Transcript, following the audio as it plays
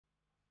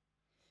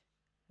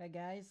Hey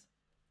guys,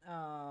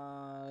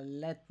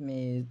 let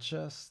me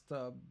just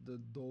stop the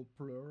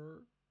Doppler.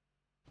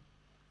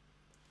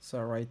 So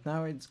right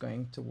now it's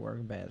going to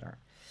work better.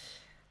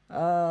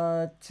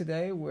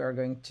 Today we are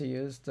going to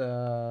use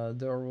the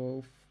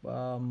DORROUGH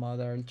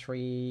Model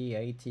 3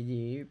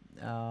 ATD.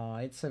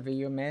 It's a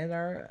video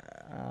meter.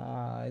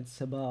 It's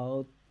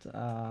about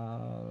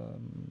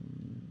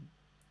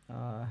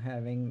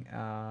having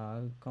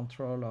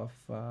control of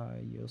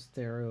your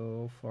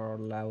stereo for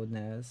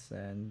loudness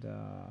and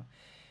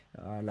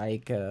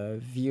like a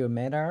view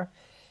meter.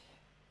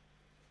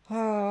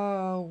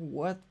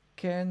 What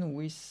can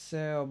we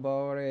say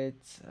about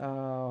it?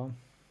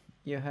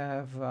 You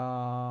have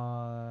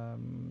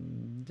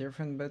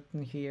different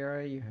button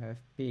here. You have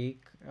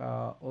peak,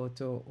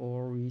 auto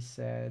or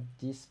reset,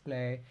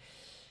 display,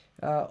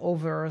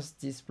 overs,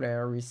 display,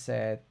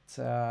 reset,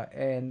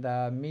 and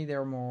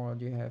meter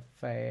mode. You have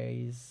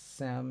phase,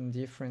 some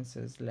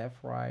differences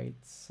left, right.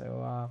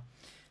 So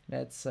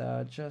let's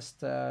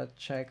just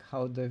check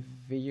how the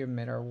video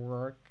meter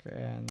work.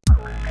 And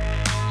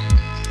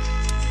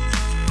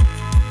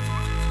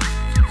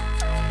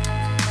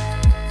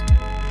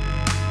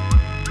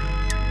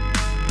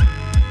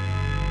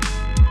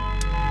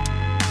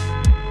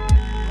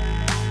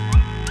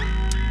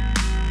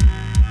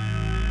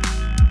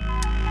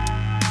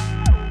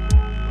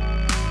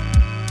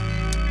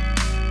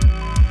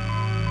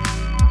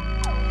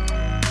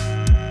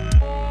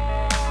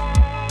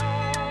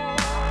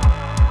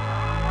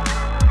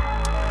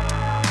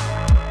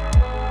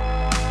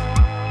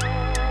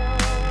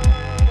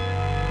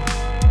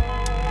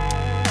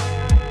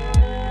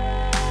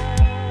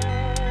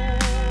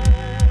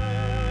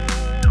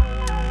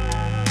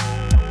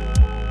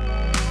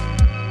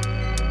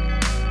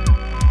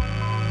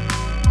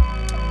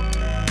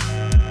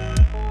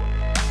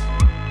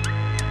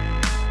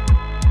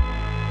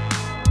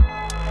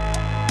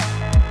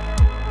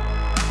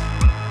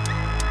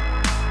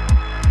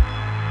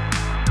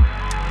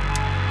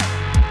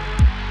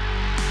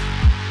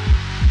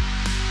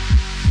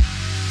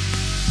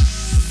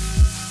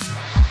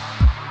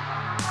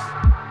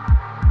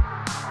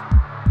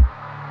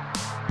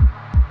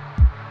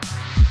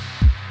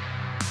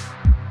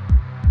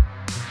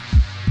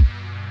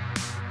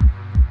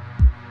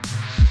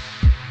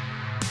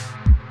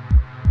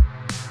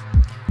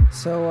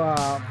so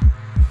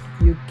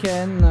you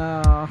can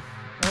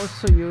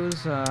also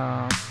use,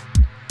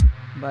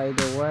 by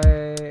the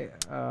way,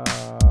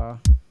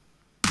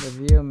 the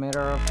view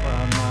meter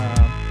from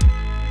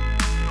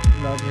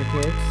Logic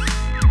X.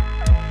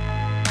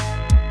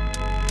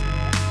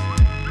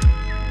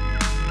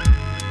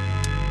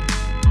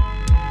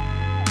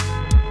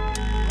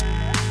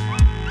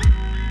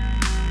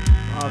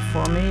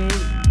 For me,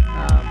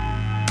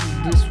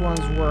 these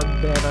ones work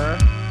better.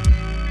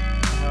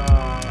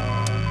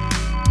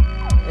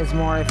 It's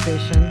more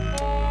efficient.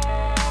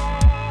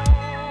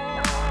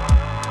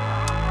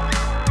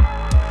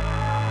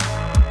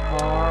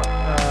 Or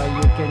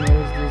you can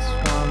use this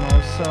one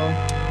also.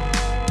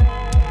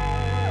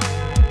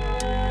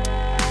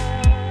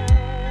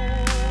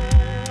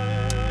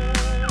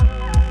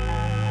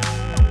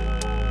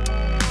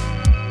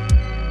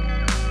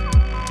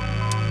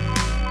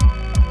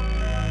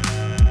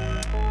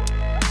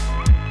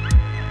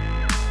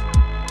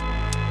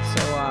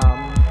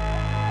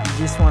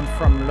 This one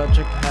from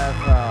Logic have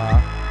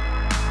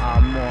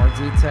more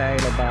detail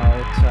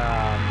about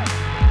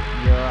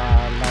your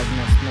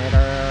loudness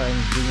meter and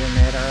video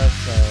meter.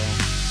 So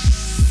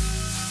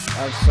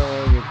also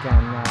you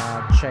can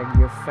check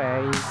your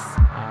phase,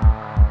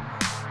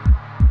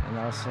 and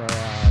also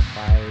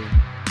by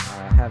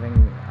having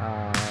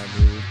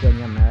the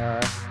gonio meter.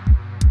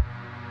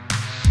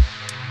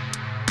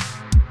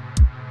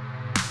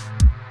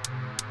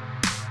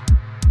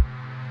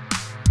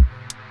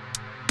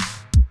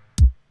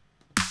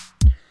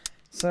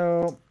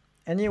 So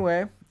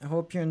anyway, I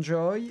hope you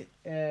enjoy,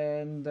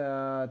 and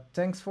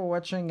thanks for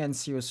watching, and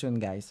see you soon,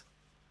 guys.